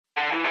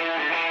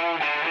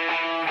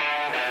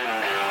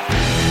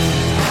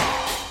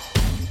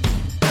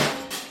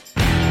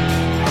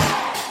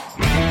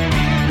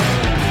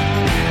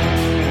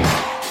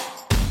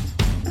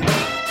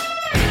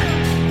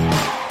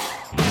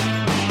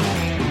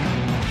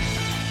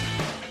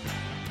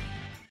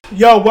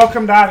Yo,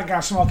 welcome to I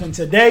Got Smoking.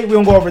 Today, we're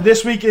going to go over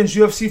this weekend's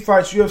UFC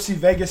fights, UFC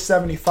Vegas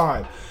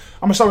 75. I'm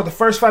going to start with the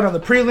first fight on the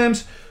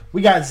prelims.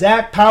 We got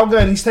Zach Pauga,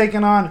 and he's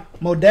taking on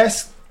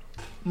Modestes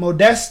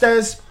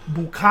Bukauskas,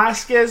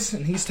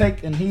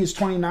 and he is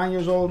 29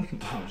 years old.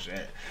 Oh,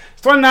 shit.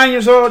 He's 29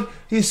 years old.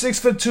 He's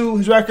 6'2".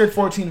 His record,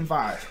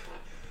 14-5.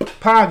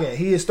 Pauga,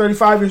 he is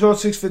 35 years old,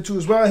 6'2"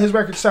 as well. His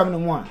record, 7-1.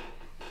 I'm going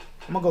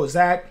to go with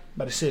Zach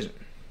by decision.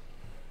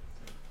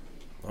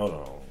 Hold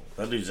on.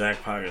 That dude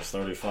Zach Pauga is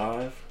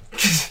 35?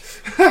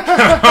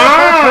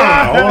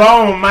 Hold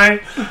on,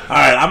 man.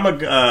 Alright,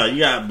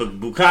 you got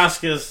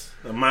Bukauskas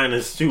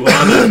minus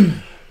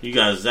 200. You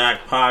got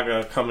Zach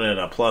Pauga coming in at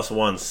a plus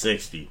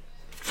 160.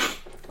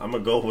 I'm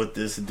gonna go with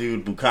this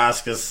dude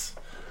Bukauskas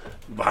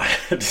by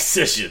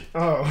decision.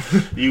 Oh.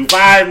 You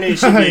fired me,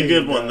 should be a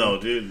good one though,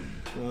 dude.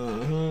 You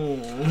know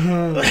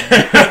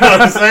what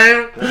I'm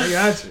saying? I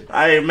got you.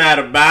 I ain't mad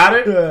about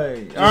it.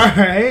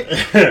 Alright.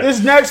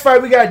 This next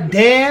fight we got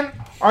Dan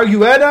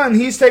Argueta, and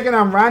he's taking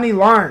on Ronnie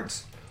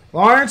Lawrence.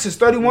 Lawrence is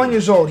 31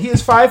 years old. He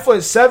is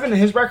 5'7", and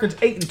his record's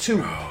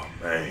 8-2. Oh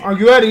man.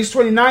 Argueta, he's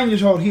 29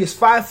 years old. He is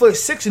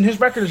 5'6", and his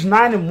record is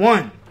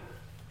 9-1.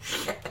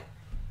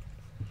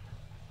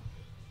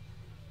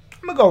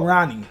 I'm gonna go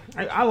Ronnie.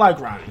 I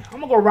like Ronnie. I'm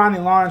gonna go Ronnie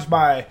Lawrence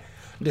by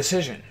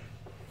decision.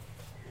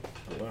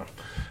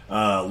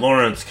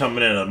 Lawrence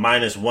coming in at a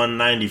minus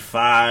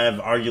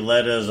 195.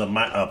 Argueta is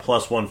a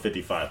plus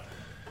 155.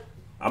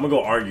 I'm gonna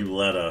go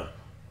Argueta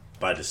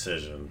by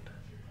decision.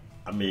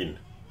 I mean,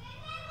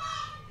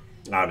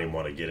 I don't even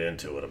want to get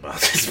into it about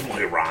this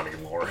boy Ronnie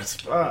Lawrence.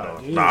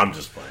 But, no, I'm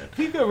just playing.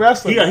 He's a good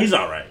wrestler. He's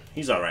all right.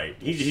 He's all right.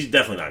 He's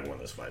definitely not going to win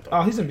this fight, though.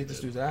 Oh, he's going to beat this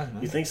dude's ass,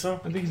 man. You think so?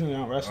 I think he's going to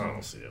out wrestle. I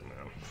don't see it, man.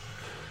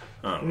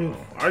 I don't know.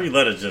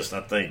 Argueta just,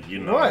 I think,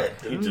 what?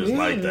 He just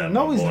like that,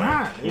 no, my he's boy.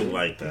 not. He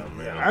like that,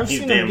 man. I've he's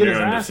seen damn him get near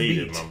his ass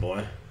undefeated, beat. my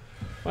boy.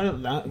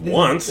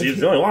 Once?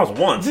 He's only lost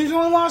once. He's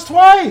only lost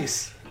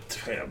twice.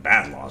 Yeah,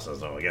 bad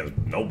losses though against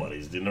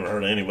nobody's. Dude, never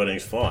heard of anybody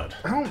he's fought.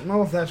 I don't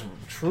know if that's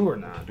true or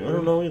not, dude. I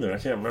don't know either. I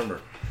can't remember.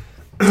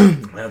 I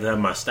have to have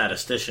my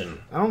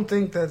statistician. I don't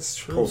think that's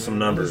true. Pull some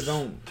numbers.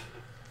 Don't.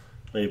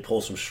 Maybe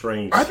pull some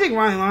strings. I think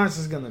Ronnie Lawrence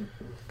is gonna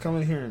come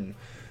in here and.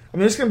 I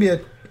mean, it's gonna be a.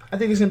 I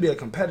think it's gonna be a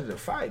competitive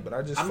fight, but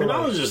I just.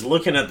 I was just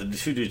looking at the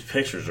two dudes'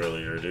 pictures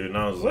earlier, dude, and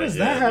I was what like, does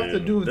that have to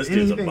do with this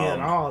anything at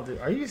all, dude?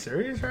 Are you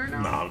serious right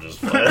now? No, I'm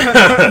just playing.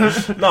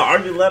 No,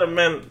 Argueta,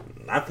 man.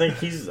 I think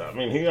he's. I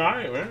mean, he's all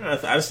right, man.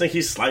 I just think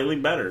he's slightly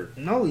better.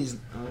 No, he's.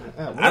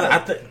 I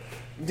think,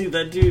 dude.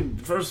 That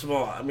dude. First of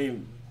all, I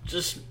mean,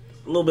 just a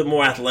little bit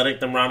more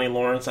athletic than Ronnie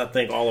Lawrence. I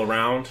think all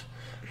around.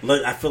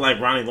 I feel like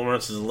Ronnie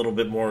Lawrence is a little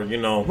bit more,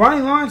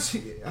 Ronnie Lawrence.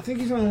 I think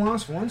he's only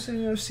lost once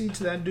in the UFC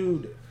to that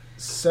dude,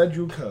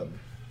 Cedric Cub.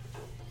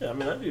 Yeah, I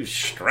mean, that dude's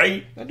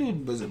straight. That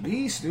dude was a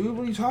beast, dude.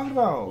 What are you talking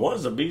about?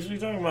 Was a beast? What are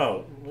you talking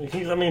about?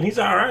 He's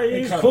all right.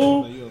 He's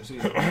cool.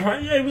 Yeah,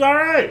 he was all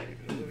right.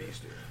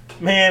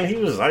 Man, he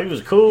was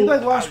cool. He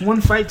lost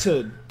one fight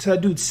to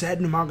that dude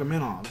Sadin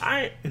Magomedov,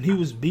 and he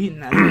was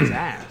beating that dude's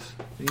ass.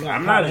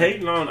 I'm not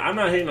hating on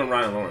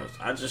Ronnie Lawrence.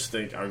 I just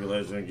think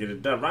Argueta's gonna get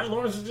it done. Ronnie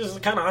Lawrence is just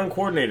a kind of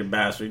uncoordinated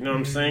bastard. You know what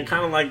I'm saying?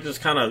 Kind of like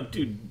just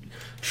dude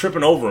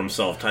tripping over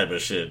himself type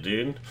of shit,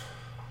 dude.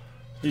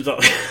 He's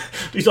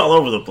all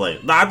over the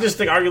place. No, I just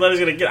think Argueta's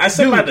gonna get. I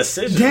said my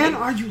decision. Dan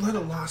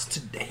Argueta lost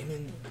to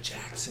Damon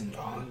Jackson,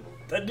 dog.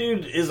 That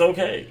dude is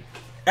okay.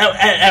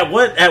 At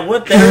what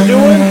they're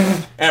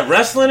doing? At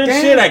wrestling and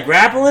shit? At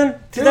grappling?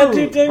 Dude, that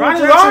dude,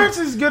 Ronnie Lawrence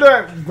is good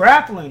at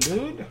grappling,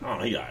 dude. Oh,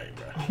 he alright,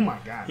 bro. Oh my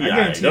god!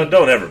 I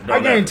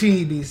guarantee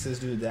he beats this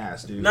dude's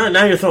ass, dude.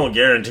 Now you're throwing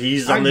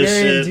guarantees on this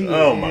shit.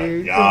 Oh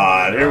my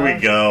god! Here we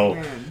go,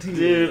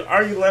 dude.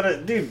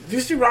 Argueta, dude.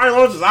 You see Ronnie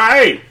Lawrence is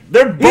alright.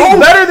 They're both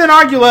better than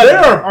Argueta. They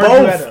are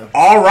both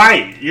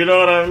alright. You know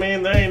what I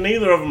mean? They ain't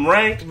neither of them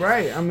ranked.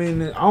 Right. I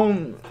mean,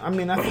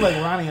 I feel like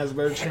Ronnie has a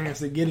better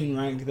chance of getting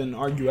ranked than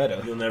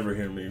Argueta. You'll never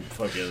hear me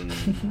fucking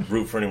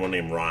root for anyone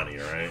named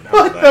Ronnie. All right?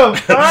 What the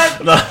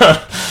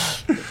fuck?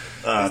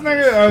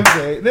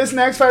 Okay, this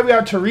next fight we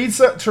got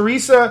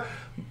Teresa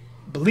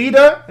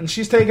Bleda, and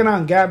she's taking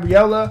on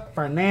Gabriela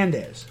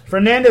Fernandez.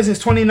 Fernandez is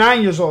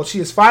 29 years old. She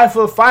is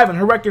 5'5", and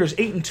her record is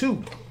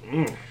 8-2.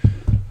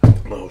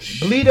 Oh,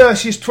 Bleda,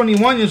 she's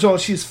 21 years old.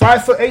 She's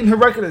 5'8", and her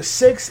record is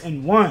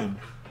 6-1.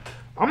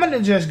 I'm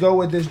gonna just go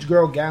with this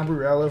girl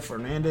Gabriela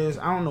Fernandez.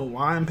 I don't know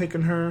why I'm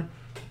picking her,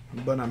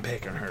 but I'm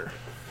picking her.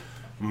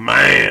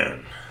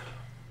 Man.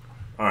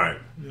 All right.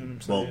 You know what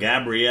I'm saying? Well,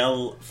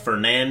 Gabrielle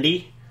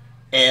Fernandez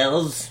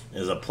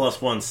is a plus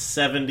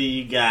 170.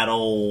 You got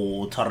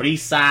old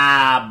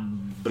Teresa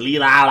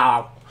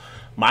Bleda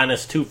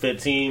minus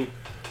 215.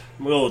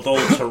 I'm going to go with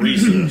old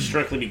Teresa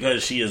strictly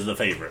because she is the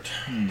favorite.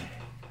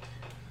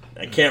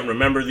 I can't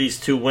remember these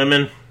two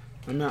women.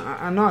 I mean,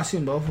 I know I've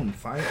seen both of them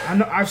fight. I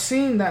know I've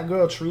seen that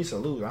girl Teresa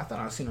lose. I thought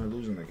I've seen her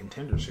lose in the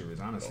Contender Series.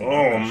 Honestly.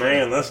 Oh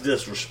man, that's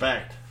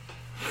disrespect.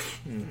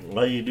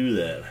 Why you do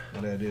that?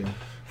 What did I do?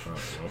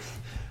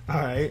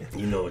 All right.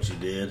 You know what you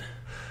did.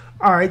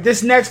 All right.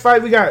 This next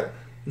fight we got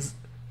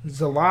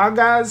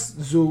Zhalagaz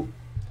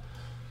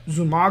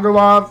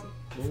Zhumagulov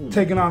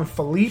taking on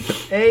Felipe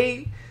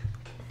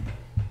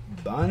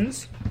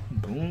Buns.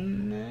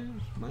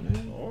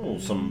 Oh,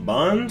 some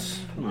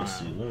buns. Let me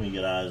see. Let me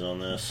get eyes on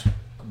this.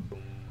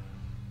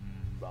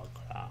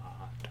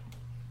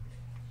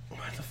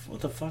 What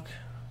the fuck?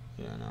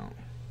 Yeah, no.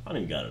 I don't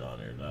even got it on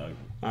there, dog.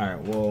 All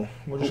right. Well,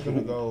 we're just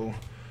gonna go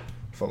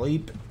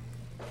Felipe.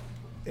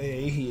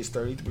 He is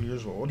 33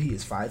 years old. He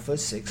is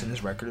 5'6", and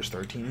his record is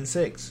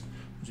 13-6.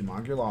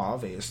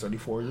 Zhumagulov is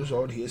 34 years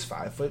old. He is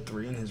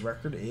 5'3", and his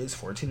record is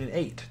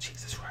 14-8.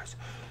 Jesus Christ.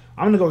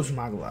 I'm gonna go with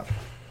Zhumagulov.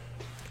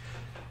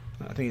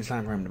 I think it's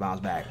time for him to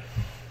bounce back.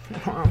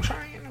 I'm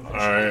trying. All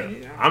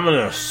right. I'm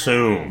gonna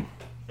assume,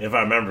 if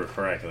I remember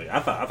correctly, I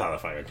thought the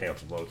fight got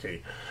canceled low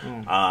key.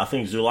 I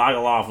think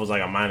Zhumagulov was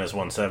like a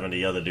 -170.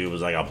 The other dude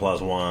was like a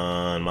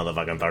 +1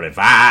 motherfucking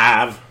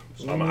 35.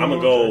 So I'm gonna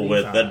go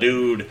with the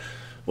dude.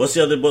 What's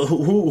the other?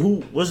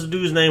 Who? What's the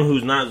dude's name?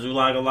 Who's not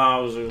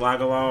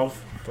Zhumagulov?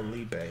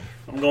 Felipe.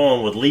 I'm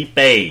going with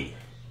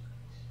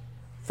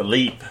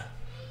Felipe.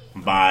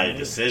 By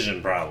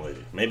decision, probably.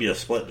 Maybe a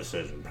split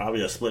decision.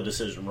 Probably a split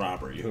decision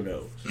robbery. Who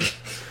knows?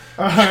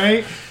 All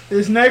right.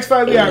 This next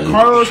fight, we got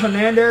Carlos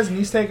Hernandez, and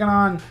he's taking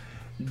on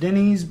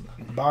Deniz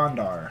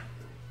Bandar.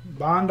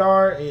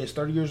 Bandar is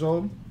 30 years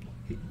old.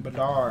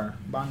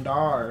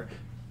 Bandar.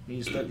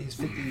 He's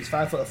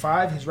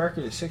 5'5". His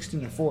record is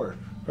 16-4.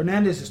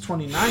 Hernandez is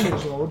 29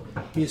 years old.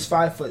 He is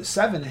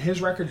 5'7", and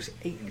his record is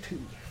 8-2.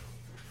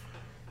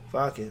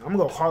 Fuck it. I'm gonna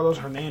go Carlos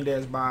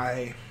Hernandez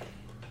by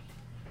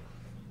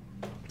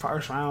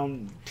first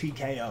round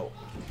TKO.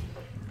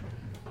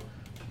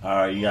 All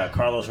right, you got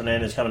Carlos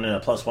Hernandez coming in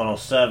at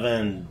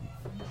 +107.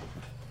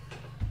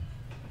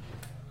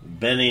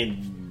 Benny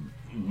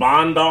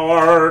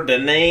Bandar,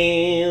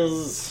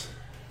 Deniz,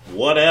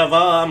 whatever.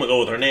 I'm going to go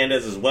with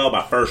Hernandez as well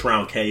by first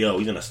round KO.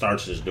 He's going to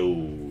starch this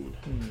dude.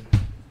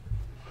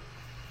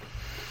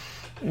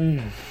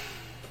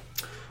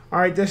 All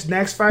right, this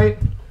next fight.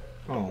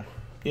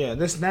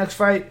 This next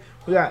fight,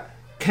 we got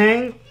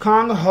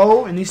Kong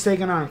Ho, and he's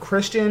taking on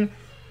Christian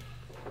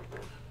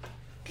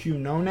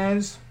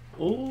Quinones.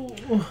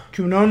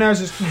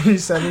 Quinones is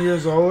 27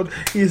 years old.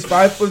 He is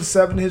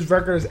 5'7". His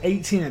record is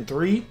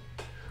 18-3.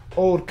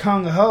 Old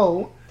Kung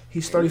Ho,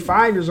 he's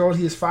 35 years old.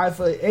 He is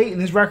 5'8",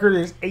 and his record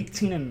is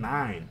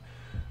 18-9.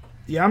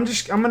 Yeah, I'm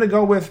gonna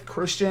go with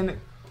Christian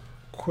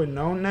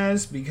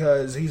Quinones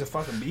because he's a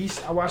fucking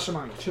beast. I watched him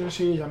on Contender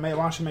Series. I may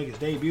watch him make his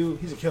debut.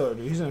 He's a killer,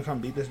 dude. He's gonna come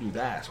beat this dude's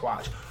ass.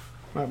 Watch.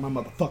 My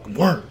motherfucking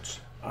words.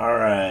 All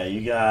right,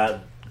 you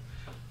got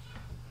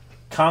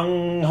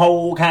Kung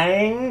Ho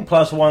Kang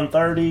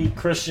 +130.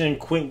 Christian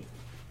Quinones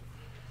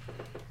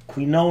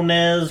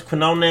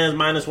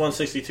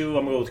 -162.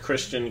 I'm gonna go with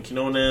Christian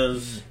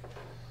Quinones.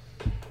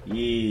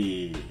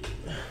 Yeah.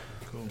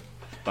 Cool.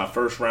 By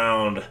first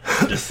round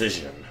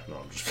decision. No,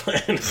 I'm just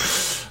playing.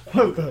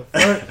 What the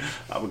fuck?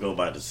 I would go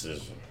by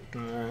decision.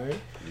 Alright.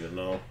 You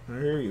know? I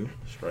hear you.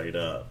 Straight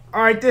up.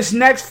 Alright, this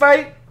next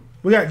fight,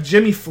 we got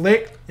Jimmy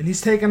Flick, and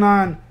he's taking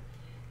on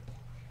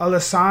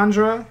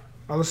Alessandro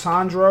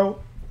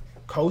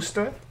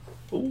Costa.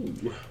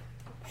 Ooh.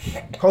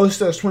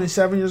 Costa is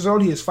 27 years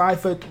old. He is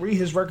 5'3".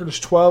 His record is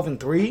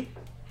 12-3.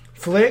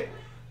 Flick,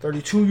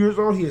 32 years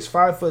old. He is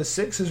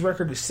 5'6". His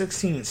record is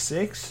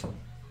 16-6.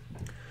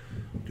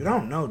 Dude, I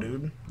don't know,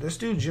 dude. This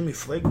dude, Jimmy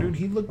Flick, dude,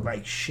 he looked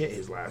like shit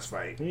his last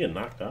fight. He get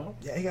knocked out?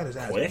 Yeah, he got his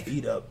ass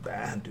beat up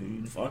bad,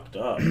 dude. Fucked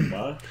up,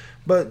 why?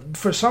 But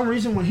for some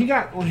reason, when he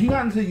got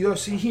into the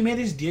UFC, he made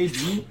his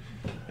debut,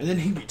 and then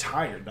he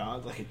retired,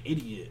 dog, like an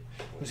idiot.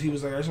 Because he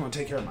was like, I just want to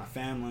take care of my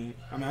family.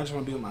 I just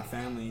want to be with my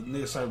family.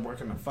 Nigga started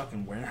working a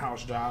fucking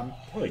warehouse job.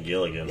 What a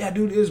Gilligan. Yeah,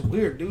 dude, it's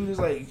weird, dude. It's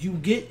like, you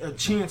get a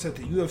chance at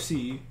the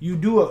UFC.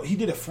 He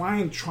did a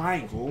flying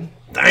triangle.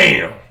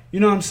 Damn. You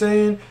know what I'm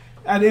saying?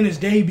 In his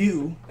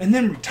debut, and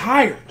then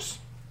retires.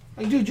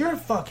 Like, dude, you're a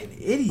fucking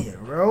idiot,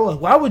 bro. Like,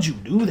 why would you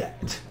do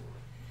that?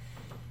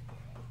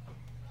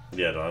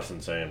 Yeah, no, that's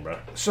insane, bro.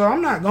 So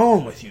I'm not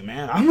going with you,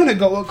 man. I'm gonna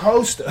go with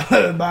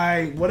Costa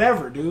by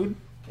whatever, dude.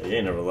 Yeah, you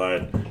ain't never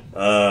lied.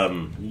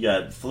 You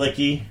got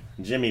Flicky,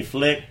 Jimmy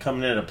Flick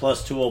coming in at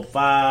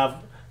 +205.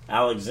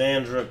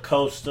 Alexandra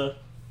Costa,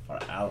 or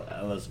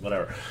Alice,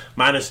 whatever,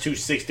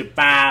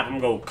 -265. I'm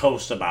gonna go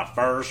Costa by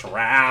first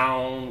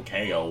round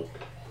KO.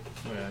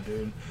 Yeah,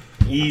 dude.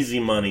 Easy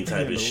money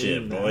type of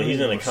shit, boy. He's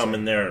gonna come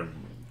in there,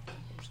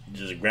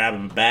 just grab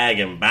a bag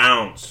and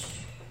bounce.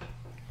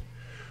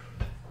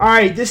 All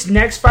right, this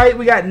next fight,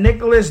 we got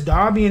Nicholas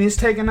Darby, and he's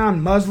taking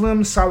on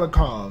Muslim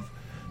Salikov.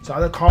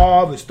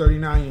 Salikov is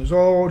 39 years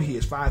old. He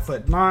is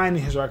 5'9", and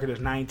his record is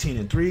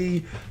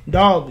 19-3.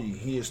 Darby,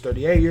 he is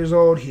 38 years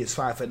old. He is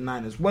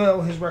 5'9" as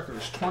well. His record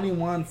is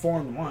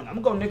 21-4-1.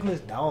 I'm gonna go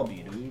Nicholas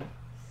Darby, dude.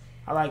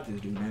 I like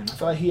this dude, man. I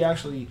feel like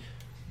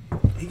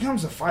He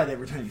comes to fight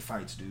every time he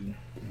fights, dude.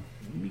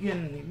 He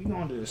be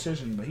going to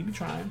decision, but he be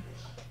trying.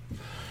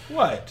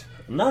 What?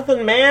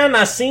 Nothing, man.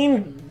 I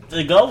seen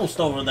the ghost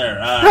over there.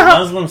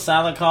 Muslim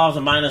Salikov's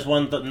a minus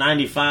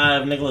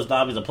 195. Nicholas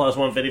Dobby's a plus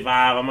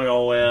 155. I'm gonna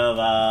go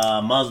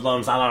with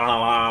Muslim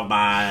Salikov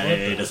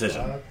by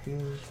decision.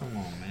 Come on,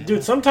 man.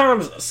 Dude,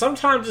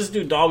 sometimes this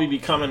dude Dobby be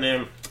coming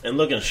in and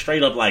looking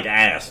straight up like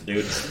ass,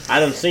 dude. I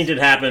done seen it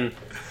happen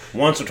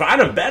once or twice. I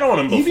done bet on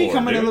him before. He be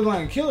coming dude. in looking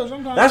like a killer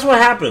sometimes. That's what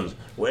happens.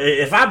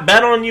 If I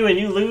bet on you and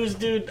you lose,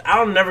 dude,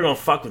 I'm never gonna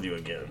fuck with you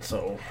again.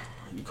 So.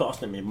 You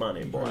costing me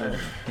money, boy. Right.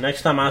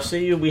 Next time I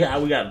see you, we got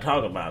to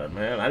talk about it,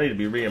 man. I need to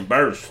be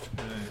reimbursed.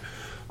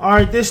 All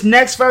right, this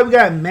next fight we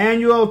got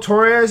Manuel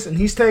Torres, and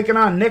he's taking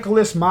on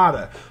Nicholas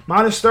Mata.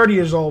 Mata's 30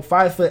 years old,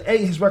 5'8".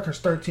 His record's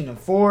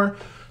 13-4.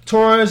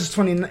 Torres is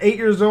 28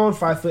 years old,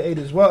 5'8"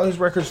 as well. His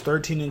record's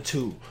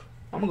 13-2.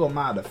 I'm gonna go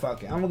Mata.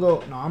 Fuck it. I'm gonna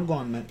go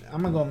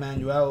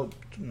Manuel.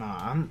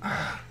 I'm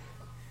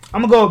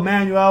gonna go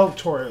Manuel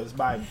Torres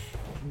by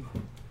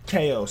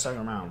KO,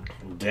 second round.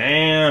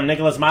 Damn,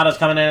 Nicholas Mata's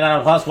coming in at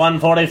a plus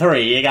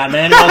 143. You got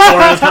Manuel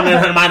Torres coming in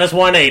at minus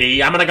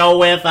 180. I'm going to go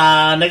with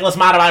Nicholas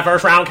Mata by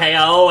first round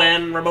KO,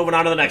 and we're moving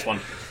on to the next one.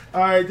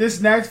 All right,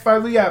 this next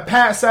fight, we got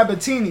Pat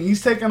Sabatini.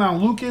 He's taking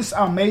on Lucas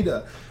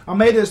Almeida.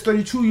 Almeida is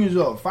 32 years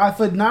old,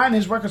 5'9".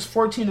 His record's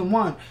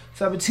 14-1.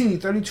 Sabatini,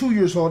 32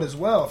 years old as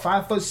well,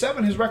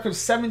 5'7". His record's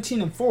 17-4.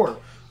 I'm going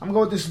to go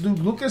with this dude,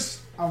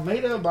 Lucas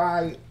Almeida,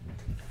 by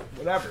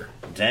whatever.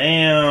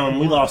 Damn,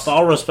 we lost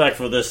all respect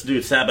for this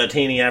dude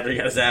Sabatini after he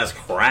got his ass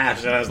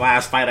crashed in his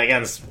last fight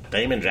against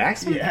Damon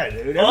Jackson. Yeah,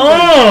 dude.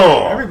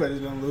 Everybody's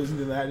been losing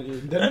to that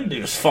dude. That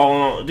dude's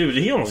falling on. Dude,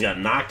 he almost got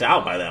knocked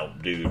out by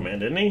that dude, man,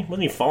 didn't he?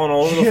 Wasn't he falling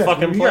all over the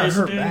fucking place, got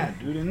hurt dude? Bad,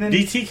 dude. And then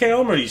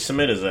DTKO him or did he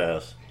submit his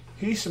ass?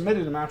 He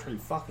submitted him after he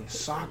fucking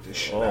socked his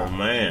shit Oh, out.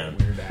 man.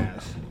 Weird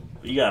ass.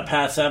 You got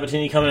Pat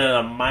Sabatini coming in at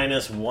a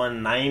minus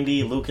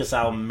 190. Lucas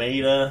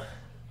Almeida.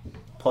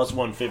 Plus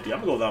 150. I'm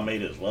gonna go with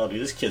Almeida as well, dude.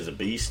 This kid's a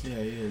beast. Yeah,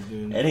 he is,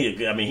 dude. And I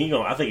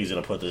think he's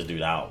gonna put this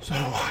dude out. So,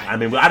 I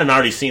mean, I done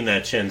already seen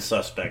that chin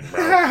suspect,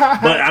 bro.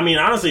 But I mean,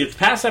 honestly, if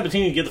Pat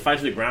Sabatini can get the fight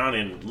to the ground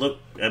and look,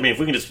 I mean,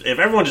 if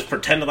everyone just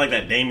pretended like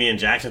that Damian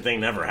Jackson thing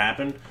never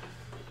happened,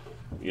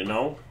 you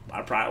know,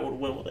 I probably would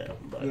have went with him.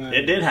 But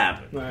it did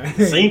happen. Right.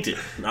 Seen it.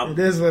 It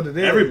is what it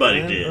is.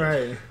 Everybody man. did.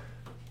 Right.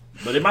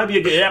 But it might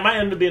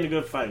end up being a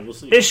good fight. We'll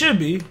see. It should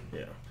be.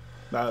 Yeah.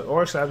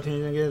 Or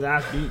Sabatini's gonna get his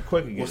ass beat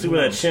quick again. We'll see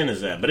where that chin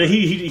is at. But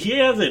he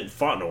hasn't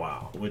fought in a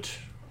while, which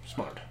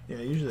smart. Yeah,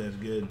 usually that's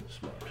good.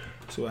 Smart.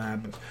 See what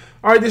happens.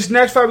 All right, this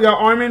next fight we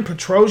got Armin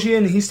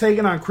Petrosian. He's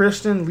taking on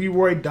Christian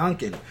Leroy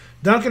Duncan.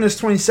 Duncan is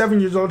 27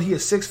 years old. He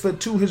is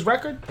 6'2". His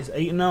record is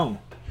 8-0.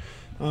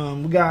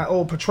 We got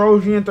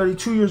Petrosian,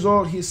 32 years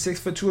old. He is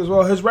 6'2" as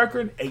well. His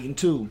record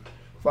 8-2.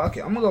 Fuck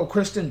it, I'm gonna go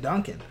Christian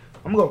Duncan.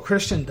 I'm gonna go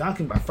Christian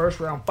Duncan by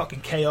first round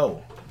fucking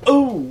KO.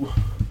 Ooh.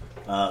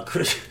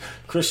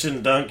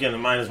 Christian Duncan, a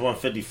minus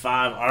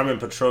 155. Armin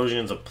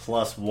Petrosian's a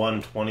plus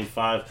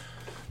 125.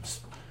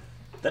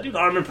 That dude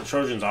Armin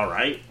Petrosian's all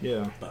right.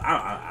 Yeah. But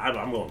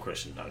I'm going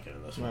Christian Duncan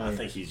in this one. Right. I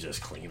think he's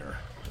just cleaner.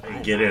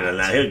 He'll get in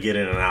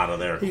and out of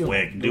there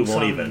quick. Dude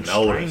won't even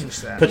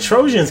notice.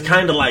 Petrosian's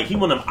kind of like, he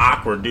one of them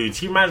awkward dudes.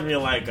 He reminds me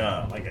of like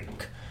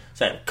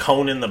that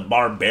Conan the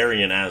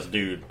Barbarian ass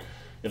dude.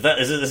 If that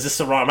is this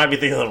the wrong? I might be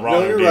thinking of the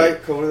wrong. No, you're dude.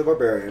 right. Conan the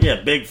Barbarian.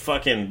 Yeah, big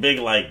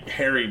like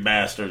hairy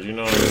bastard. You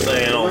know what I'm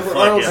saying?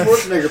 Arnold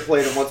Schwarzenegger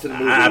played him once in the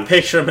movie. I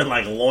picture him in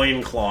like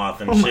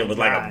loincloth and shit with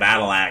like a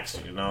battle axe.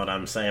 You know what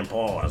I'm saying?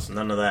 Pause.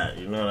 None of that.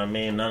 You know what I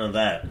mean? None of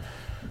that.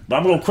 But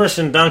I'm going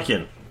Christian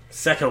Duncan.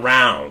 Second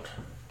round.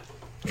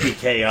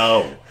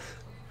 PKO.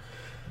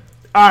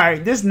 All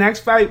right, this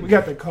next fight we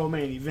got the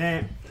co-main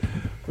event.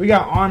 We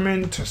got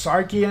Armin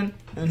Tsarukyan,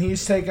 and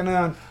he's taking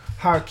on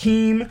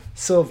Hakeem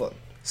Silva.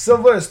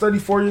 Silva is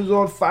 34 years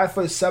old,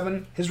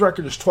 5'7". His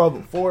record is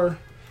 12-4.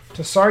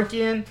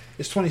 Tsarukyan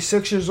is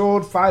 26 years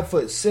old,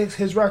 5'6".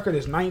 His record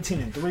is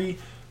 19-3.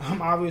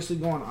 I'm obviously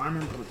going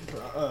Armin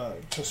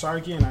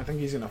Tsarukyan. I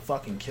think he's gonna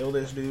fucking kill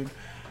this dude.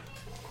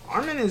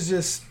 Armin is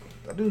just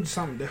that dude's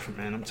something different,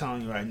 man. I'm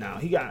telling you right now.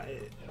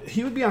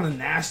 He would be on a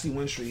nasty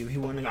win streak if he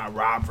wouldn't have got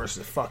robbed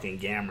versus fucking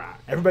Gamrot.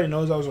 Everybody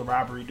knows that was a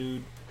robbery,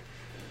 dude.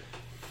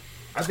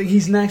 I think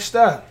he's next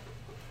up.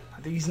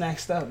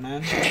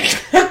 Man.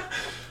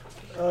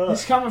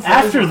 He's coming for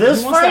after this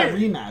he wants fight. That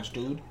rematch,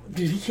 dude.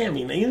 Dude, he can't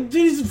be. Dude,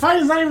 his fight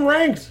is not even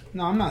ranked.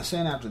 No, I'm not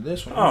saying after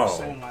this one. I'm just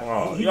saying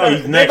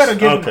they better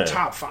give him a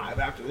top 5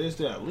 after this,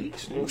 dude, at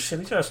least. Dude. Oh shit,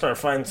 he's gotta start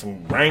fighting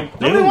some ranked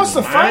dudes. Nobody wants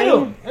to fight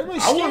him.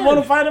 Everybody's scared. I wouldn't want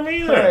to fight him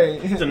either. Hey.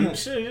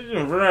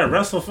 You're gonna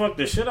wrestle fuck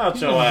the shit out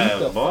your ass,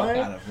 the boy. fuck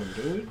out of him,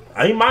 dude.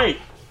 He might.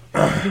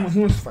 He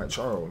wants to fight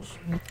Charles.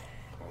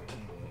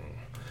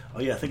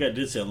 Oh yeah, I think I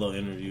did see a little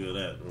interview of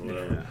that or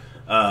whatever.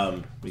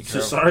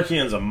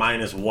 Tsarukyan's a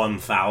minus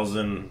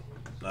 1,000.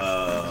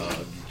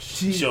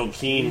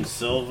 Joaquin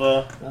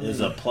Silva is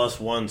a plus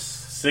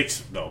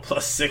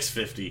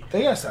 650.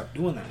 They gotta stop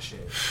doing that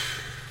shit.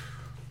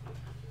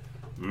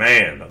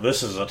 Man,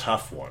 this is a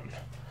tough one.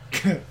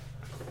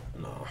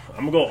 No,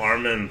 I'm gonna go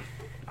Armin.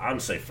 I'd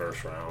say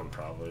first round,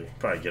 probably.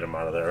 Probably get him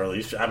out of there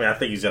early. I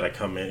think he's got to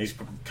come in. He's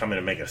come in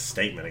and make a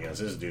statement against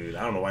this dude.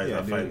 I don't know why he's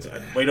not fighting.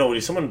 Wait, no, was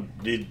he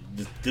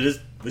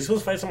supposed to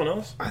fight someone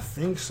else? I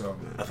think so,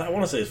 man. I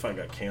want to say his fight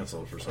got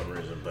canceled for some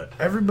reason, but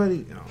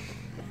everybody,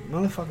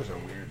 motherfuckers are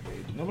weird,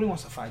 dude. Nobody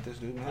wants to fight this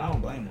dude, man. I don't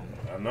blame him.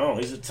 I know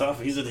he's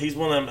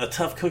one of them, a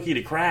tough cookie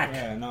to crack.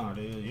 Yeah, no,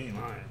 dude, you ain't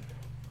lying.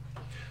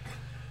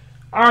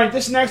 All right,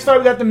 this next fight,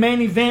 we got the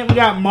main event. We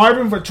got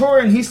Marvin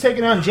Vettori, and he's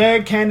taking on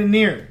Jared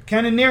Cannonier.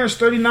 Cannonier is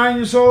 39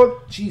 years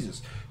old.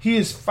 Jesus. He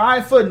is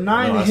 5'9",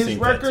 and his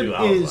record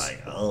is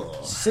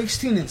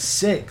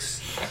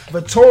 16-6.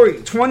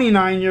 Vittori,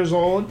 29 years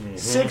old,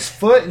 6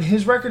 foot, and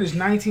his record is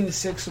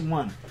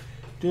 19-6-1.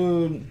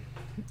 Dude,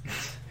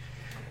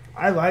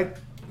 I like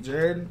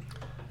Jared.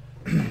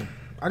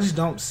 I just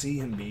don't see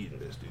him beating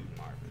this dude,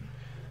 Marvin.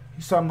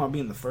 He's talking about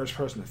being the first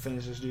person to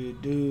finish this dude.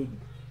 Dude.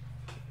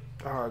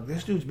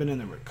 This dude's been in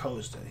there with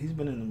Costa. He's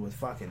been in there with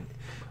fucking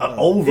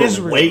overweight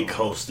Israel.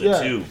 Costa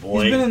too,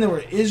 boy. He's been in there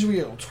with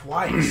Israel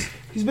twice.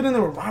 He's been in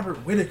there with Robert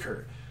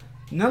Whittaker.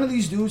 None of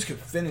these dudes could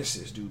finish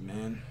this dude,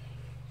 man.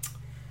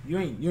 You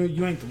ain't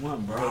the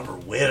one, bro.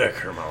 Robert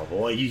Whittaker, my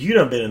boy. You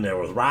done been in there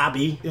with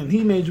Robbie, and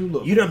he made you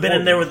look. You done been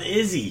in there with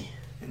Izzy,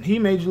 and he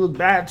made you look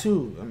bad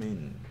too. I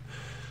mean,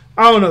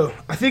 I don't know.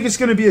 I think it's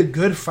gonna be a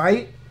good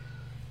fight.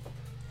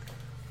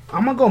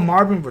 I'm gonna go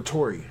Marvin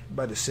Vettori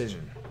by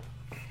decision.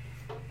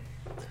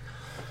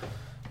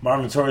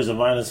 Marvin Vettori is a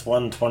minus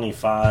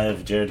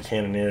 125. Jared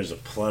Cannonier is a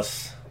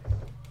plus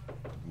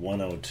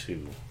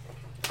 102.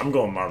 I'm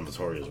going Marvin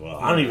Vettori as well.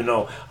 I don't even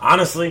know.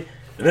 Honestly,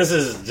 and this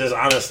is just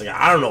honestly,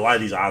 I don't know why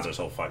these odds are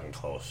so fucking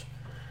close.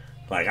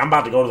 Like, I'm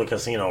about to go to the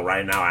casino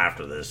right now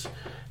after this.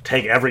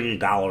 Take every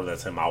dollar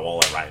that's in my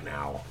wallet right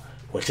now,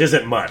 which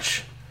isn't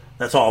much.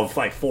 That's all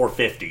like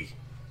 $4.50.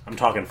 I'm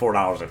talking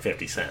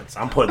 $4.50.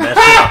 I'm putting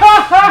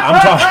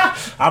that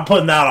shit I'm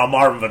putting that on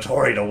Marvin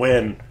Vettori to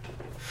win.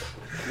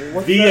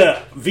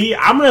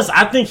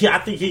 I think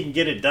he can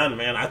get it done,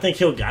 man. I think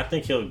he'll get a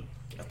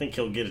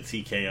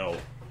TKO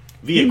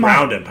via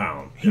ground and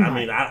pound.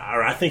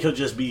 I think he'll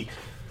just be.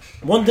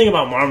 One thing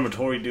about Marvin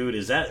Vettori, dude,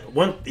 is that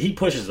he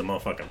pushes the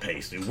motherfucking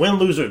pace, dude. Win,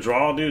 lose, or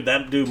draw, dude,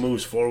 that dude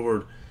moves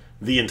forward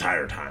the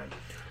entire time.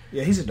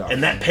 Yeah, he's a dog.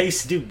 And that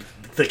pace, dude,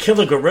 the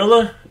killer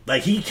gorilla,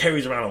 like, he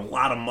carries around a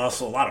lot of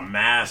muscle, a lot of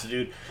mass,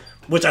 dude,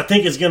 which I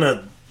think is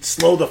gonna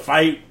slow the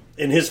fight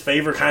in his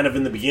favor, kind of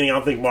in the beginning. I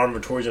don't think Marvin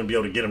Vettori's going to be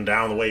able to get him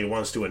down the way he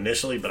wants to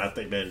initially, but I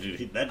think, man,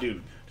 dude, that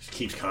dude just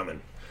keeps coming.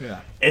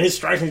 Yeah. And his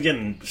striking's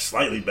getting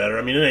slightly better.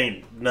 I mean, it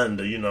ain't nothing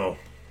to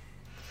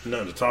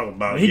talk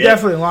about. He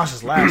definitely lost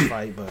his last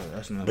fight, but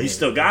that's not. But he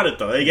still got it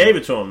though. They gave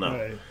it to him though.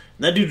 Right.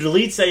 That dude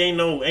Delete say ain't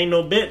no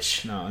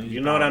bitch. No,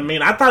 you know what I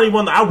mean? I thought he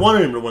won. I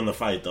wanted him to win the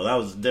fight though. That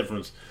was the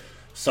difference.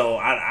 So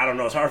I don't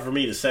know. It's hard for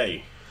me to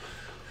say,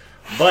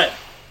 but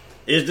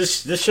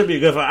this should be a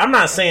good fight. I'm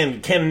not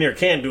saying Cannonier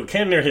can't do it.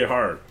 Cannonier hit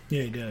hard.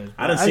 Yeah, he does.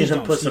 I done seen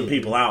him put some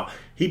people out.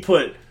 He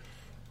put,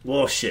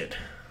 shit,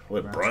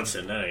 with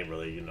Brunson. That ain't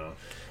really,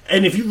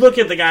 And if you look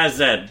at the guys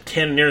that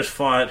Cannonier's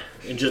fought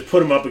and just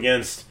put him up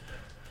against,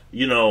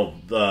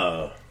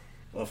 the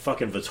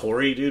fucking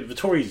Vettori, dude.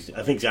 Vettori's,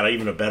 I think, got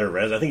even a better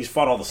res. I think he's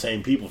fought all the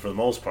same people for the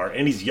most part,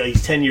 and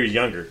he's 10 years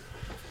younger.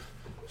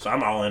 So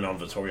I'm all in on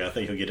Vettori. I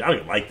think he'll get it. I don't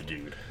even like the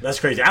dude.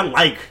 That's crazy. I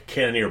like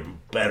Cannonier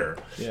better.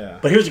 Yeah.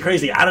 But here's the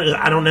crazy.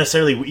 I don't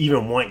necessarily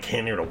even want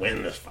Cannonier to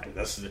win this fight.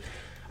 I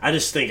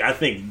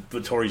think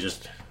Vettori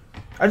just.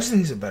 I just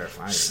think he's a better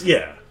fighter.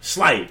 Yeah,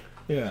 slight.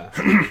 Yeah.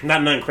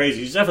 Not nothing crazy.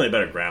 He's definitely a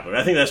better grappler.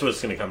 I think that's what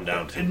it's going to come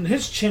down to. And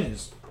his chin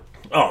is.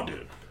 Oh,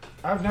 dude.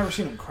 I've never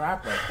seen him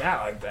crap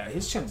like that.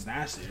 His chin's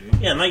nasty,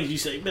 dude. Yeah, and like you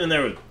said, you've been in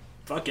there with.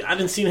 Fuck it. I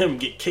didn't see him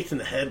get kicked in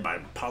the head by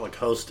Paulo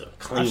Costa.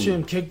 Clean. I've seen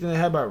him kicked in the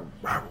head by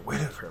Robert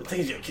Whittaker. I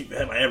think he's got kicked in the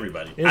head by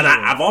everybody. And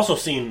I've also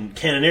seen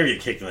Cannonier get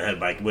kicked in the head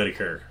by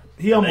Whittaker.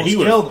 He almost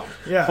killed him.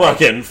 Yeah.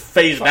 Fucking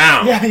face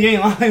down. Yeah, you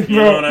ain't lying, bro. You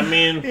know what I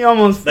mean? He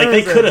almost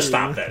they could have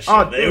stopped that shit.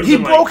 Oh, dude, he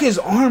broke his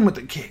arm with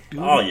the kick,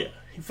 dude. Oh, yeah.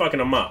 He fucking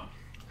him up.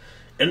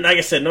 And like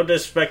I said, no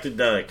disrespect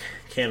to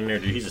Cannonier,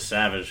 dude. He's a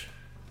savage.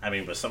 I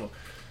mean, but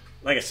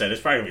like I said,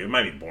 it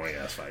might be a boring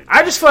ass fight.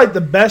 I just feel like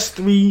the best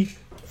three,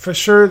 for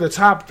sure, the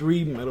top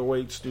three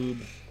middleweights, dude,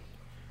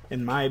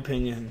 in my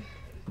opinion,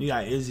 you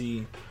got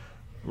Izzy,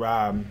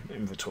 Rob,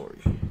 and Vettori.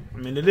 I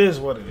mean, it is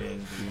what it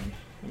is, dude.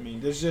 I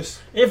mean, there's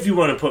just... If you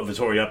want to put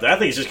Vettori up there, I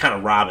think it's just kind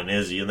of Rob and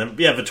Izzy. And then,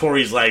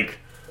 Vettori's like...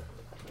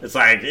 It's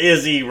like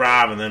Izzy,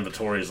 Rob, and then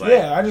Vettori's like...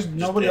 Yeah,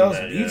 nobody else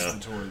beats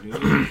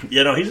Vettori,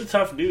 dude. He's a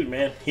tough dude,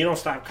 man. He don't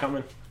stop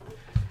coming.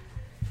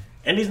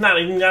 And he's not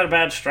a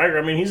bad striker.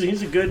 I mean,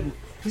 he's a good...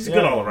 He's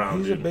good all around.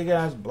 He's a big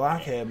ass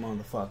blockhead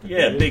motherfucker.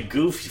 Yeah, dude. Big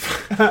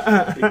goof.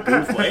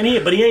 But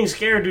he ain't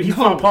scared, dude. He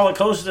fought Paulo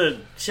Costa,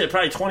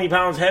 probably 20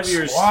 pounds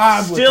heavier.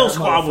 Still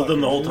squabbled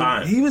him the whole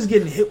time. He was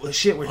getting hit with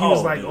shit where he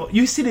was like,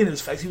 you see it in his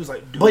face. He was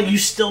like, dude. But you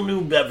still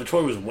knew that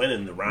Vettori was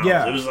winning the rounds.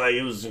 Yeah.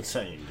 It was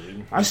insane,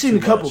 dude. I've seen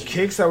a couple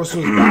kicks that was to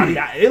his body.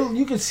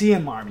 You could see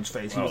in Marvin's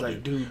face. He was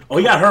like, dude.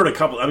 He got hurt a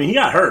couple. I mean, he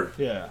got hurt.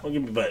 Yeah.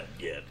 But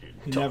yeah, dude.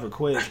 He never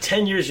quit.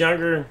 10 years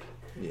younger.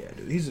 Yeah,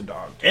 dude, he's a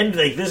dog. And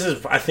like this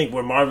is, I think,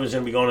 where Marvin's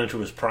gonna be going into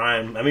his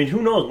prime. I mean,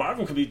 who knows?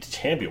 Marvin could be the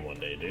champion one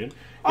day, dude.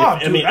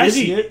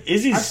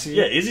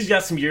 Izzy's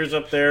got some years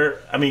up there.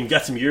 I mean,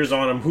 got some years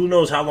on him. Who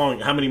knows how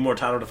many more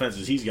title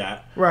defenses he's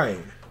got? Right.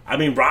 I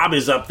mean, Rob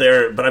is up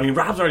there, but I mean,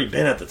 Rob's already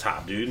been at the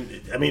top,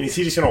 dude. I mean, is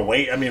he just gonna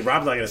wait? I mean,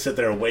 Rob's not gonna sit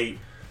there and wait.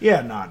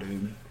 Yeah, nah,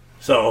 dude.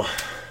 So,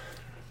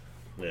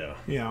 yeah.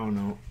 Yeah, I don't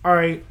know. All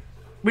right,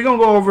 we're gonna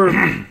go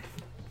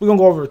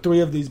over 3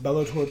 of these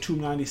Bellator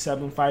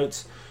 297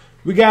 fights.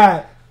 We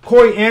got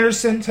Corey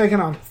Anderson taking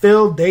on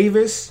Phil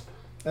Davis.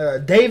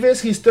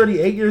 Davis, he's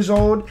 38 years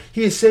old.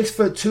 He is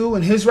 6'2",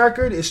 and his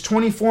record is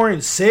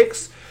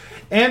 24-6.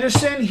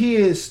 Anderson, he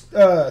is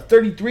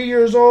 33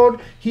 years old.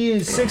 He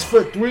is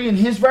 6'3", and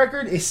his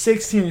record is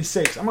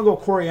 16-6. I'm gonna go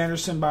Corey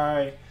Anderson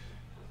by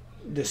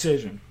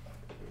decision.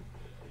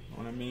 You know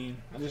what I mean?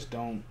 I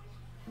don't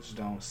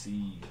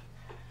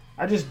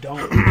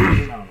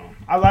know.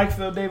 I like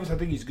Phil Davis. I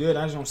think he's good.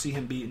 I just don't see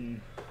him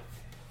beating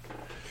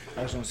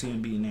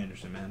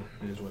Anderson, man.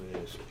 It is what it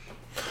is.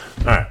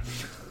 All right.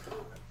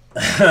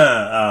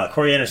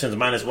 Corey Anderson's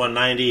minus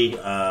 190.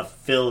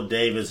 Phil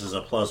Davis is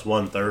a plus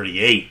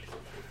 138.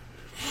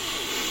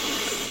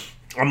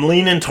 I'm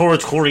leaning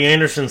towards Corey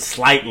Anderson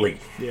slightly.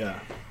 Yeah.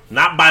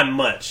 Not by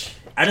much.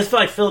 I just feel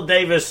like Phil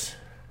Davis...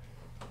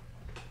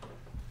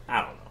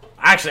 I don't know.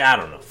 Actually, I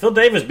don't know. Phil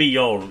Davis beat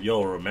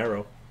Yoel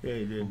Romero. Yeah,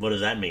 he did. What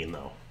does that mean,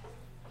 though?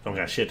 Don't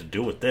got shit to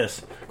do with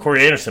this.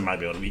 Corey Anderson might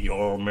be able to beat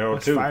Yoel Romero,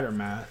 too. Fighter,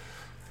 man.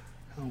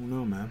 I don't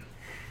know, man.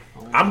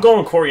 I'm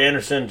going Corey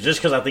Anderson just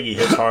because I think he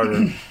hits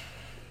harder.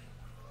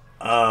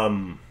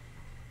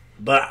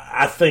 But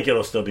I think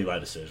it'll still be by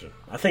decision.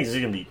 I think he's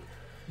gonna be.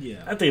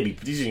 Yeah. I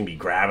think he's gonna be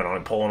grabbing on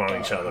and pulling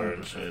on each other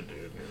and shit, dude.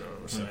 You know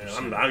what I'm saying?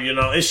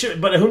 It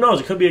should, but who knows?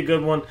 It could be a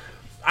good one.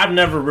 I've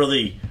never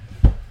really.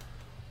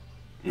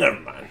 Never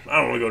mind.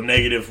 I don't want to go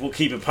negative. We'll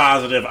keep it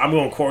positive. I'm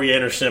going Corey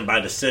Anderson by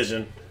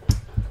decision.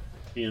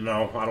 You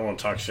know, I don't want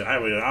to talk shit. I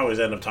always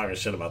end up talking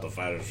shit about the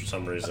fighters for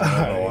some reason.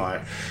 I don't know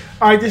why.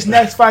 All right, this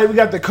next fight, we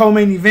got the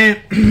co-main event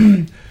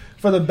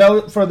for the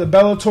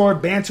Bellator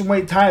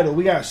bantamweight title.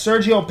 We got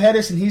Sergio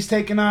Pettis, and he's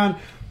taking on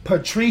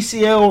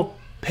Patricio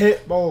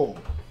Pitbull.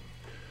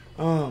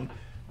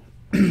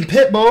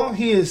 Pitbull,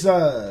 he is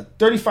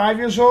 35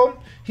 years old.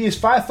 He is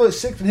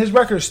 5'6", and his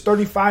record is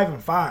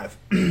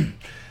 35-5.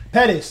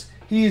 Pettis,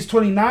 he is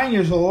 29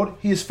 years old.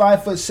 He is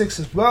 5'6"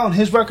 as well, and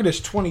his record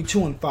is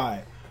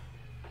 22-5.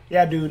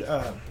 Yeah, dude.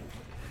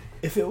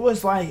 If it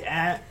was like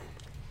at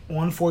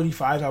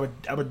 145,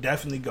 I would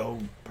definitely go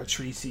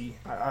Patricio.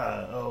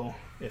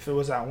 If it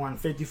was at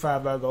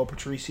 155, I'd go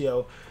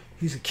Patricio.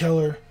 He's a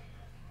killer.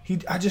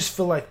 I just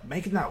feel like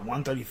making that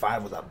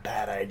 135 was a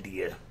bad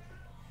idea.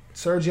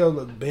 Sergio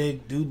looked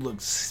big. Dude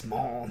looked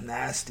small,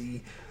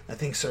 nasty. I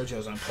think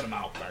Sergio's gonna put him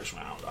out first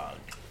round, dog.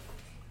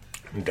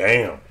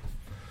 Damn.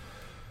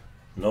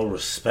 No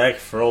respect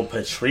for old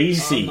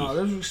Patrici. No,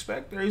 there's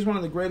respect there. He's one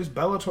of the greatest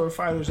Bellator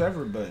fighters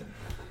ever, but...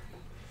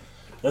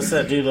 That's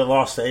that dude that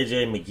lost to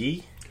AJ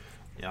McGee?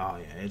 Yeah,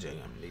 AJ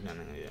McGee.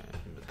 Yeah.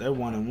 But they're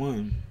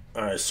 1-1.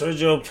 All right,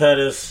 Sergio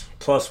Pettis,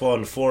 plus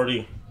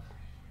 140.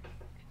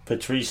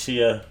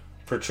 Patricio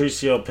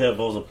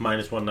Pitbull's a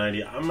minus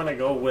 190. I'm going to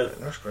go with...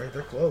 That's great.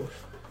 They're close.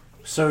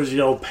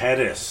 Sergio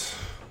Pettis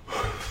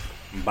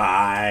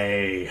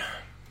by...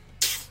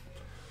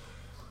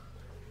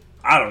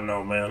 I don't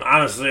know, man.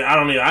 Honestly,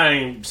 I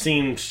ain't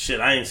seen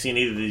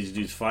either of these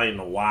dudes fight in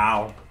a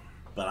while.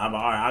 But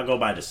I'll go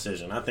by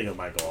decision. I think it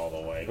might go all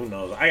the way. Who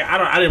knows?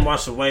 I didn't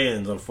watch the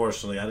weigh-ins,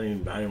 unfortunately. I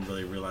didn't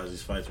really realize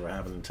these fights were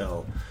happening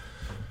until...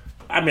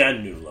 I mean, I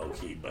knew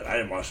low-key, but I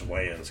didn't watch the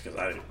weigh-ins because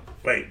I...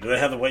 Wait, do they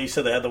have the weigh? You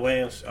said they had the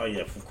weigh-ins? Oh,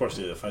 yeah, of course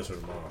they did. The fights are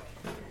tomorrow.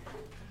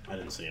 I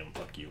didn't see them.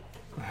 Fuck you.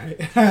 All right.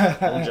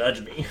 Don't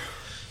judge me.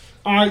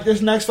 All right,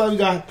 this next fight, we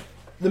got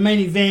the main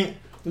event.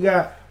 We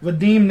got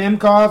Vadim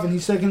Nemkov, and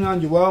he's taking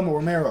on Yoel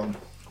Romero.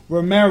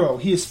 Romero,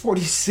 he is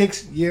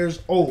 46 years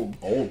old.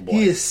 Old boy.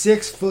 He is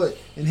 6 foot,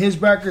 and his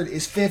record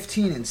is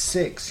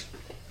 15-6.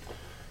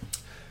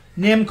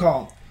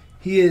 Nemkov,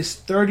 he is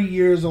 30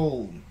 years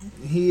old.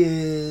 He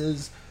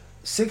is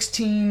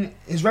 16.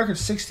 His record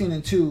is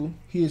 16-2.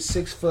 He is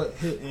 6 foot,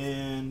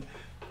 and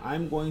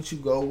I'm going to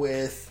go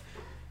with.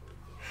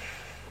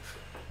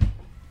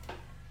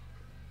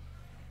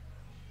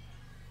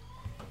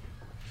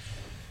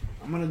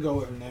 I'm going to go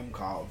with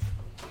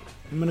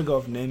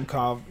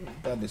Nemkov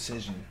by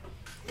decision.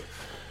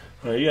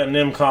 Well, you got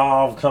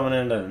Nemkov coming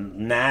in at a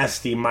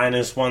nasty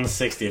minus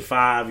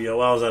 165.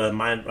 Yoel's at a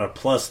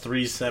plus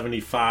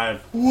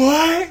 375.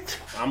 What?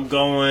 I'm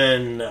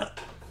going that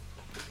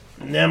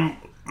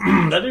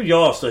dude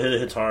Yoel still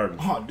hits hard.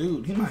 Oh,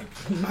 dude, he might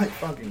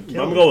fucking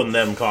kill I'm going with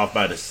Nemkov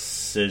by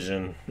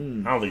decision. I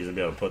don't think he's going to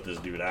be able to put this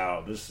dude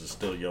out. This is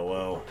still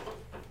Yoel.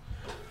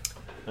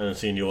 I haven't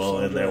seen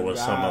Yoel in there with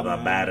some of the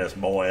baddest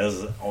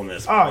boys on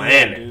this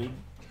planet. Yeah,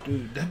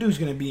 dude, that dude's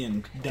gonna be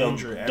in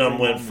danger. Done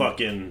went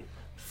fucking.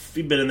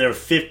 He been in there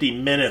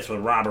 50 minutes with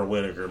Robert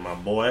Whittaker, my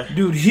boy.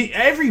 Dude,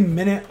 every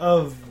minute,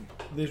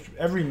 this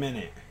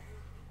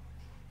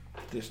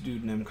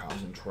dude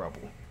Nemkov's in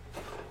trouble.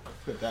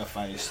 But that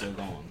fight is still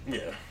going.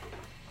 Yeah.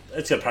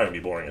 It's gonna probably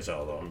be boring as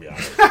hell, though. I'm gonna be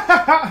honest.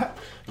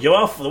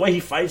 Yoel, the way he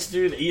fights,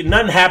 dude,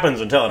 nothing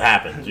happens until it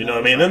happens. You know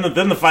what I mean?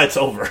 Then the fight's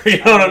over.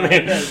 You know what I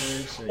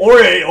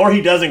mean? Or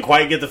he doesn't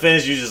quite get the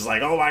finish. You're just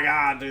like, oh my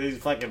god, dude, he's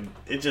fucking.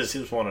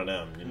 He's one of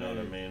them. You know what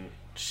I mean?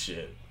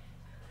 Shit.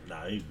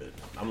 Nah,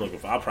 I'm looking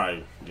for. I'll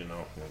probably,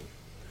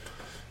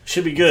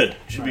 should be good.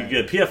 Should be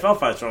good. PFL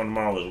fights are on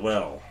tomorrow as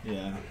well.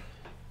 Yeah.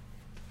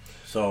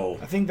 So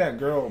I think that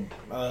girl,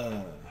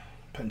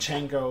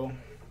 Panchenko.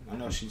 I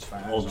know she's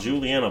fighting. Oh,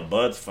 Juliana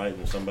Budd's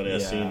fighting somebody.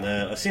 I've seen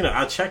that.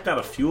 I checked out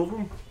a few of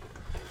them,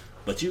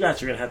 but you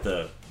guys are gonna have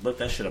to look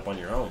that shit up on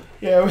your own.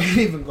 Yeah, we ain't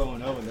even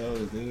going over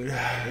those, dude.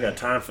 I got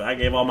time for. I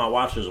gave all my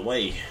watches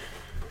away.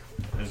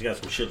 I just got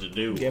some shit to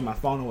do. Gave my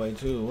phone away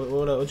too.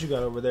 What you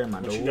got over there,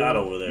 my dude? What you got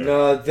over there?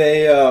 No,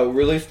 they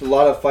released a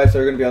lot of fights that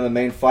are going to be on the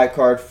main fight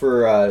card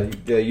for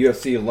the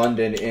UFC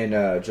London in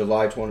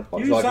July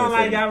 20. You sound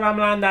like you're from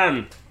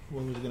London.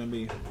 What was it gonna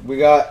be? We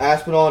got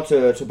Aspinall to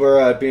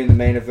Tabura being the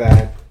main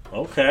event.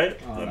 Okay.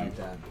 Oh, I like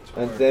that.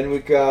 And then we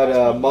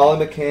got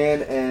Molly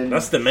McCann and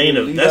that's the main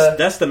event.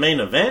 That's the main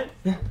event.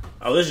 Yeah.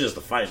 Oh, this is just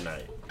a fight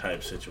night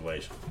type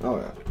situation. Oh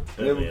yeah.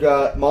 And then we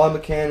got Molly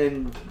McCann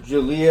and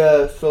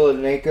Julia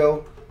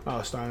Solinenko. Oh,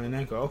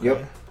 Starlinenko. Okay.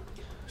 Yep.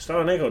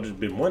 Starlinenko just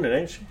been winning,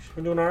 ain't she? She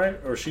been doing all right,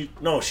 or she?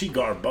 No, she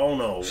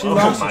Garbono. She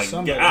lost to my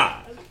somebody.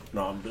 god!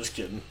 No, I'm just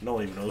kidding. No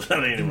one even knows that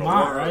ain't even a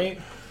Dumont, word.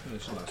 right? Yeah,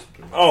 she lost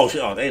to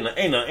Oh,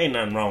 ain't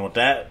nothing wrong with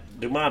that.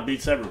 Dumont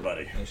beats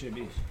everybody. Yeah, she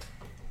beats.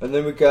 And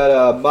then we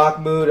got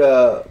Mahmoud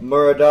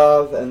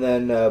Muradov and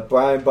then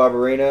Brian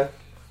Barberena.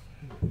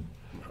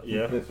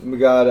 Yeah. We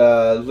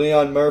got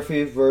Leon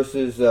Murphy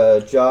versus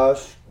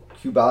Josh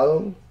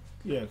Cubalo.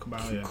 Yeah, Cabal,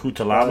 yeah.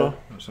 Kutalaba.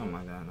 Or something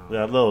like that.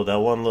 No. That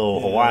one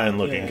little Hawaiian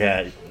looking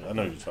yeah. cat. I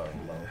know what you're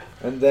talking about.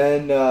 And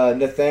then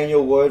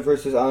Nathaniel Wood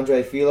versus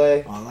Andre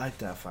File. Oh, I like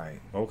that fight.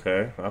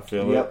 Okay, I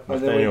feel Yep, it.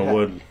 and then Nathaniel we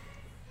Wood.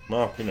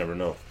 Well, you never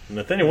know.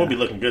 Nathaniel Wood be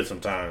looking good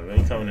sometimes.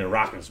 He coming in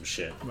rocking some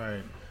shit.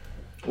 Right.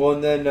 Well,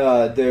 and then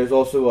there's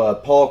also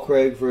Paul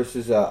Craig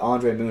versus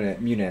Andre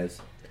Muniz.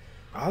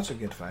 Oh, that's a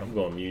good fight. I'm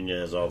going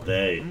Munez all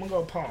day. I'm gonna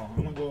go Paul.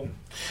 I'm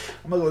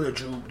gonna go the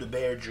Jew, the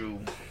Bear Jew.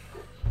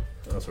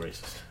 That's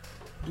racist.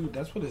 Dude,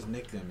 that's what his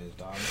nickname is,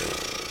 dog.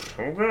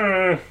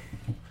 Okay.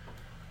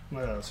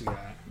 What else you got?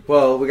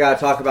 Well, we got to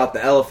talk about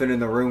the elephant in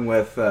the room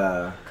with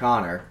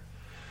Connor.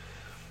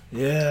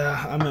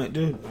 Yeah, I mean,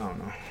 dude, I don't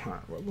know. All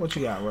right, what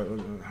you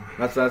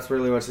got? That's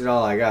really much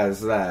all I got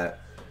is that.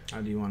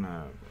 How do you want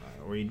to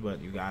read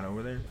what you got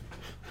over there?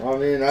 I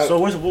mean, So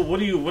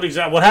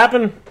what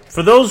happened?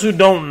 For those who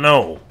don't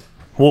know,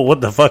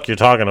 what the fuck you're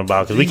talking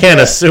about? Because we can't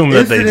assume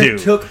that they do.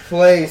 Took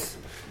place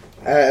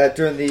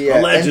during the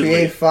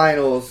NBA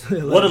Finals.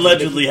 What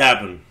allegedly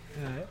happened?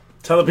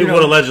 Tell the people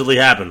what allegedly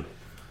happened.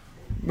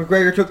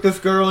 McGregor took this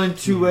girl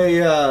into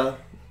a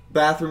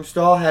bathroom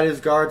stall, had his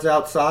guards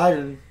outside,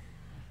 and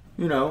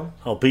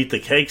I'll beat the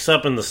cakes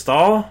up in the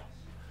stall.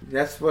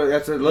 That's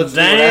allegedly what happened.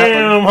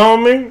 Damn,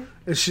 homie.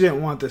 She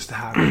didn't want this to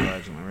happen,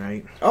 allegedly,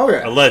 right? Oh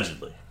yeah,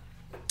 Allegedly.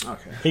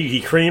 Okay.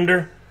 He creamed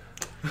her.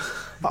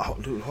 Oh,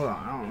 dude, hold on.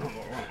 I don't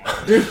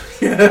know. dude,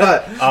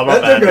 Oh, my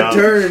that bad, took a dog.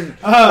 turn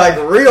like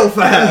real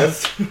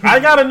fast. I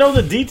gotta know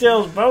the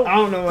details, bro. I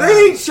don't know. What They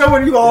ain't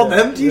showing you all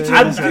them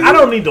details. I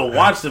don't need to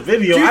watch the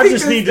video. Do you I think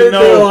just this- need to they're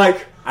know.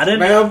 Like, I didn't.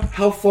 ma'am,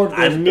 how far did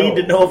I this need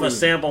go? to know if a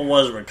sample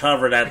was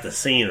recovered at the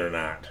scene or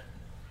not.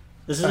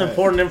 This is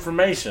important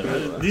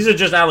information. These are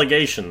just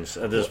allegations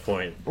at this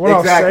point. What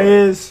Exactly. I'll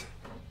say is,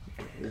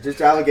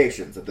 Just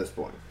allegations at this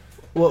point.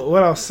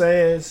 what I'll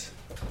say is,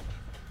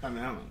 I mean,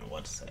 I don't know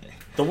what to say.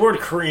 The word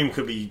cream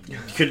could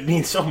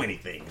mean so many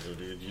things,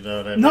 dude. You know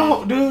what I mean?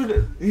 No,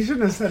 dude, you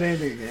shouldn't have said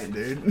anything then,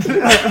 dude.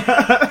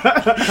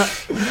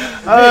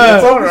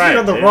 It's all right,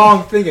 on the dude.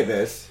 wrong thing of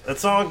this.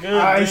 It's all good.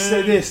 I dude.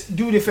 say this,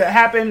 dude. If it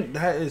happened,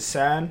 that is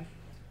sad.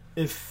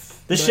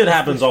 This shit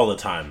happens all the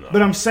time, though.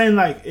 But I'm saying,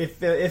 like,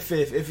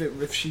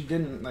 if she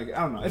didn't, like,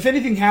 I don't know. If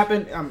anything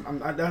happened,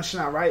 that's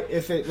not right.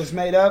 If it was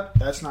made up,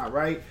 that's not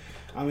right.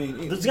 I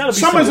mean, There's gotta be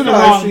someone's in the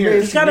some- wrong here.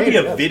 There's got to be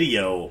a Yeah.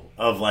 video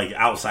of like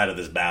outside of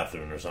this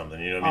bathroom or something.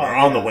 You know what I mean? Oh, or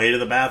on yeah. the way to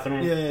the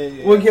bathroom.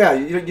 Yeah. Well,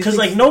 yeah, Because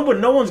like no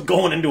one's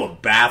going into a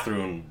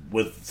bathroom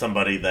with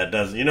somebody that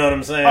does. You know what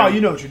I'm saying? Oh, you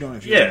know what you're doing.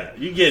 If you're Yeah,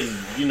 you get.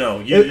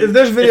 If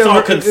there's video, it's all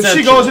if she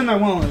consensual. goes in there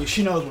willingly,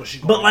 she knows what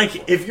she's going. But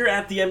like, if you're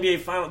at the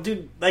NBA final,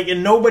 dude, like,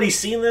 and nobody's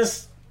seen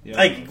this. Yeah.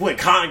 Like, what?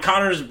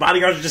 Connor's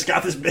bodyguards just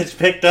got this bitch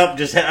picked up.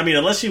 I mean,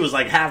 unless she was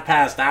like half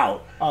passed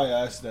out. Oh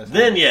yeah, that's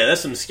Then yeah,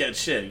 that's some sketch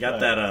shit. Got Right.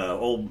 that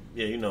old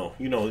you know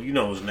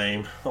his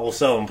name, old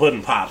selling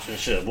pudding pops and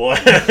shit, boy.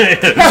 Doing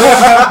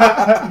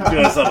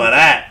some of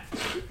that.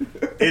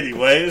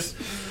 Anyways,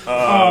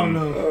 Oh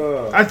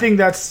no, I think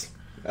that's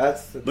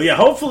but yeah,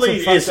 hopefully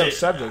It's a fucked up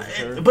subject, for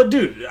sure. But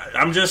dude,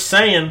 I'm just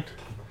saying,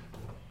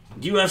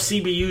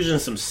 UFC be using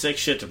some sick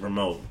shit to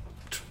promote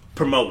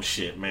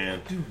shit,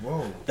 man. dude.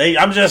 Whoa.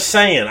 I'm just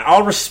saying,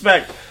 all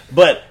respect,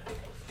 but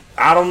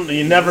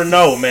You never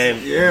know,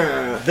 man.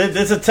 Yeah.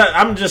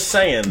 I'm just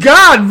saying.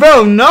 God,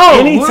 bro, no.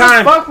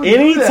 Anytime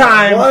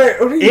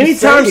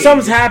saying?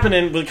 something's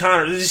happening with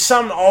Conor, there's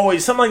something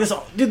like this.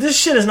 Dude, this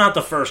shit is not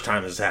the first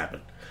time this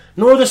happened.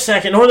 Nor the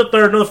second, nor the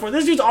third, nor the fourth.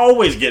 This dude's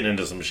always getting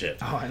into some shit.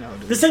 Oh, I know,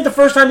 dude. This ain't the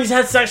first time he's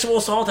had sexual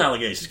assault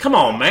allegations. Come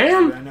on,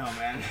 man. I know,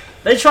 man.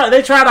 They try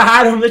to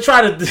hide him. They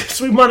try to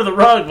sweep him under the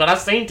rug, but I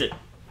seen it.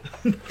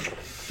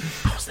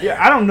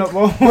 Yeah, I don't know.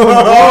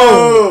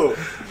 Whoa.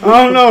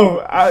 I don't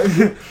know.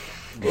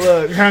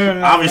 Look,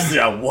 obviously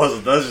I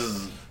wasn't. That's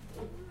just.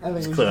 I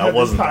think I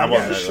wasn't.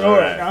 Short.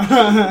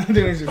 Right.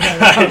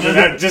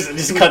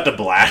 just cut to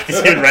black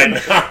right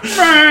now.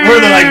 We're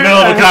in the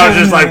middle of a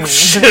conversation,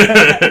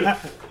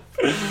 just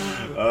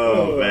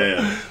oh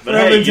man! But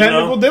hey,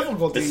 technical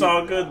difficulty. It's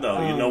all good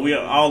though. We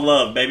all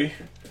love, baby.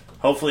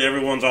 Hopefully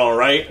everyone's all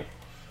right.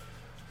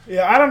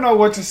 Yeah, I don't know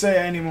what to say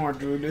anymore,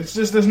 dude. It's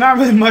just there's not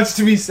really much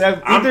to be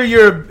said. I'm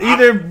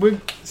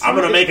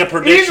gonna make a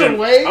prediction. Either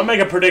way, I'll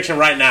make a prediction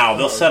right now.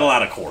 They'll settle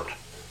out of court.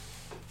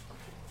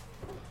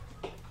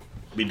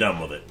 Be done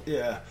with it.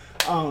 Yeah,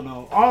 I don't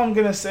know. All I'm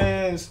gonna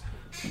say is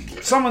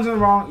someone's in the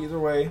wrong either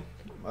way.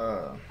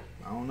 I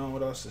don't know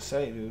what else to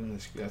say, dude.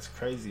 That's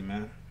crazy,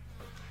 man.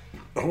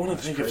 I want to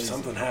think if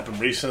something happened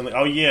recently.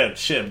 Oh yeah,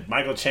 shit.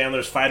 Michael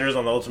Chandler's fighters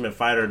on the Ultimate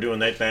Fighter are doing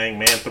their thing,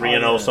 man.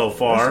 3-0 so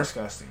far. That's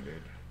disgusting, dude.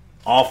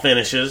 All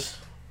finishes.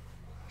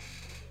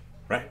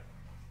 Right?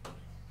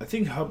 I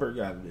think Hubbard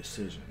got a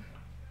decision.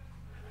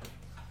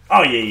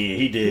 Oh, yeah,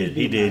 he did.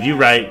 He did. You're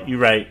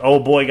right.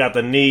 Old boy got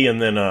the knee,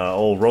 and then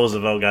old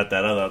Roosevelt got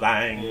that other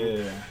thing.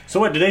 Yeah.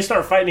 So what, did they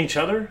start fighting each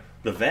other?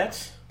 The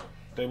vets?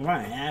 They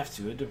might have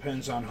to. It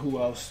depends on who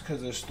else,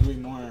 because there's 3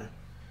 more.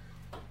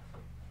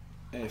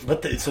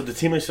 So the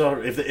team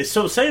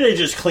say they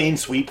just clean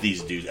sweep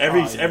these dudes.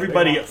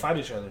 Everybody they won't fight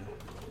each other.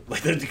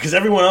 Because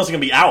everyone else is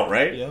going to be out,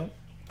 right? Yeah.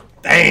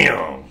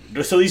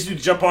 Damn. So these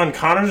dudes jump on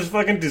Connor's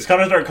does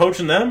Connor start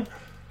coaching them?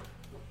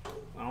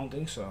 I don't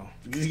think so.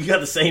 You got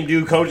the same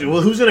dude coaching.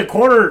 Well, who's in a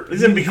corner?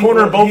 Is it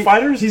corner both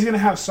fighters? He's gonna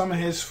have some of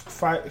his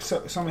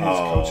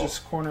coaches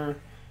corner,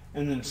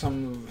 and then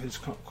some of his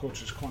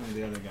coaches corner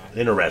the other guy.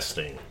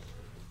 Interesting.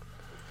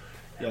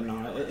 Yeah,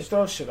 no, it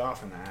throws shit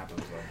off when that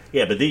happens, though.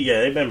 Yeah, but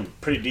they've been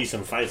pretty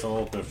decent fights on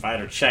Ultimate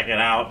Fighter. Check it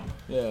out.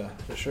 Yeah,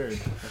 for sure.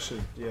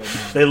 No.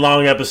 They're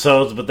long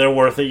episodes, but they're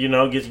worth it.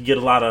 Get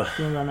a lot of.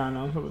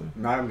 No,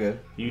 I'm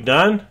good. You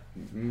done?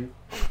 Mm-hmm.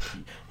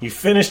 You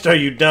finished? Or are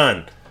you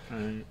done?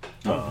 Right.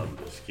 No, I'm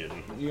just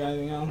kidding. You got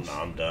anything else? No,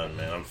 I'm done,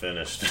 man. I'm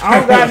finished. I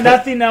don't got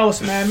nothing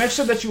else, man. Make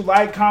sure that you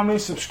like,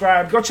 comment,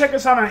 subscribe. Go check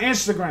us out on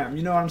Instagram.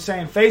 You know what I'm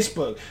saying?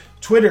 Facebook,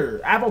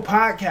 Twitter, Apple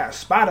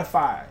Podcasts,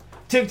 Spotify,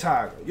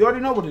 TikTok. You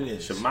already know what it is.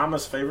 It's your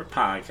mama's favorite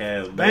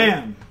podcast, baby.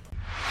 Bam.